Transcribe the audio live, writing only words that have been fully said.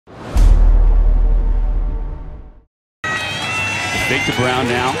Fake to Brown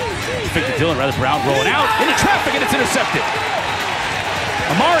now. Fake to Dillon, rather Brown rolling out into traffic, and it's intercepted.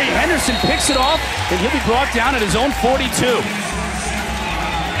 Amari Henderson picks it off, and he'll be brought down at his own 42.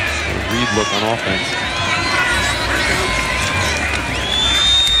 Reed look on offense.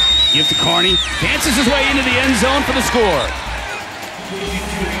 Give to Carney, dances his way into the end zone for the score.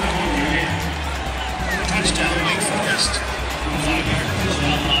 Touchdown, Wake Forest. 5-yard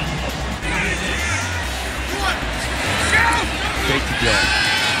line. Fake to Dillon.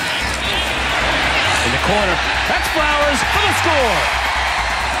 In the corner, that's Flowers for the score.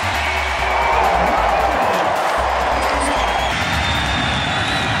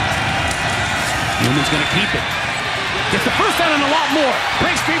 Newman's going to keep it. Gets the first down and a lot more.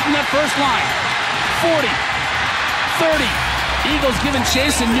 Breaks free from that first line. 40, 30. Eagles giving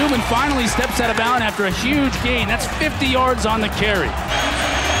chase, and Newman finally steps out of bounds after a huge gain. That's 50 yards on the carry.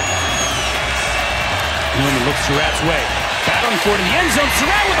 Newman looks Surratt's way. Battling for it in the end zone.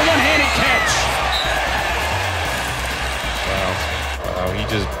 Surratt with a one-handed catch. Wow, he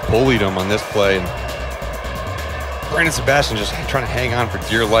just bullied him on this play. And Brandon Sebastian just trying to hang on for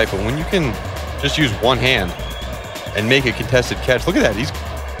dear life. But when you can just use one hand and make a contested catch, look at that.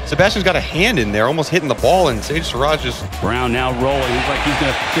 Sebastian's got a hand in there, almost hitting the ball, and Sage Surratt just... Brown now rolling. Looks like he's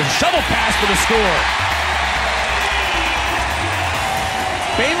going to get a shovel pass for the score.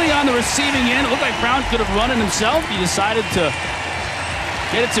 Bailey on the receiving end. It looked like Brown could have run it himself. He decided to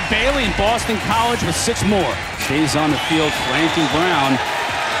get it to Bailey, and Boston College with 6 more. Stays on the field, flanking Brown.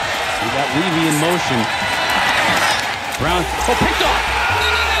 We got Levy in motion. Brown, picked off.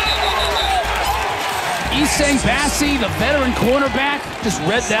 Isang Bassi, the veteran cornerback, just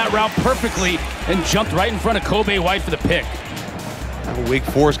read that route perfectly and jumped right in front of Kobe White for the pick. Wake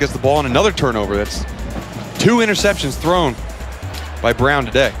Forest gets the ball on another turnover. That's 2 interceptions thrown by Brown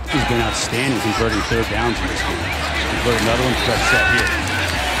today. He's been outstanding converting third downs in this game. Convert another one, stretch set here.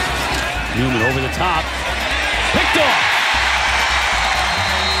 Newman over the top. Picked off.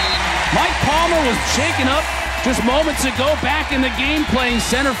 Mike Palmer was shaken up just moments ago, back in the game playing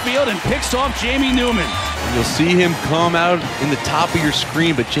center field, and picks off Jamie Newman. You'll see him come out in the top of your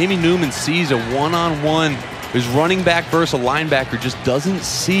screen, but Jamie Newman sees a one-on-one. His running back versus a linebacker just doesn't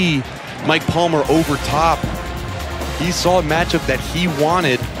see Mike Palmer over top. He saw a matchup that he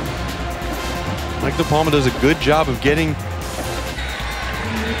wanted. Mike Palmer does a good job of getting...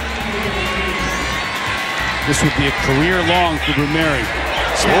 This would be a career long for Brumeri.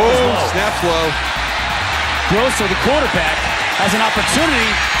 Snaps low. Grosso, the quarterback, has an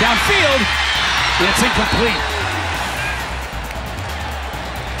opportunity downfield, and it's incomplete.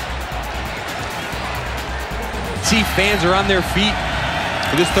 See, fans are on their feet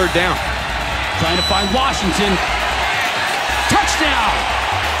for this third down. Trying to find Washington. Touchdown!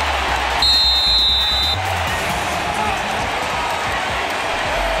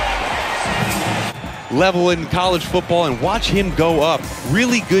 Level in college football, and watch him go up.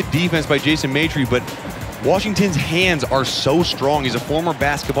 Really good defense by Jason Maitre, but Washington's hands are so strong. He's a former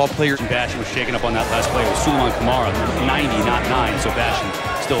basketball player. Bashan was shaken up on that last play with Suleiman Kamara, 90, not 9, so Bashan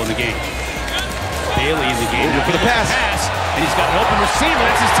still in the game. Bailey in the game for the pass, and he's got an open receiver.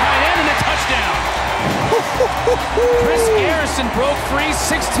 That's his tight end, and a touchdown. Chris Garrison broke free,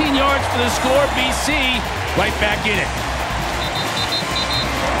 16 yards for the score. BC right back in it.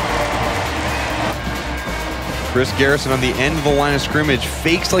 Chris Garrison on the end of the line of scrimmage,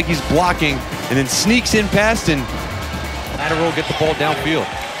 fakes like he's blocking, and then sneaks in past and lateral, get the ball downfield.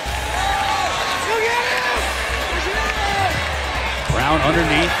 Brown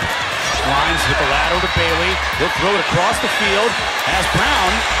underneath, lines with the lateral to Bailey. He'll throw it across the field as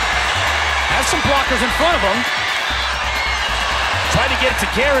Brown has some blockers in front of him. Tried to get it to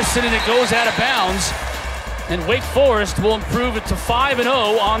Garrison, and it goes out of bounds. And Wake Forest will improve it to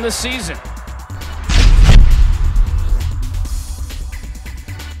 5-0 on the season.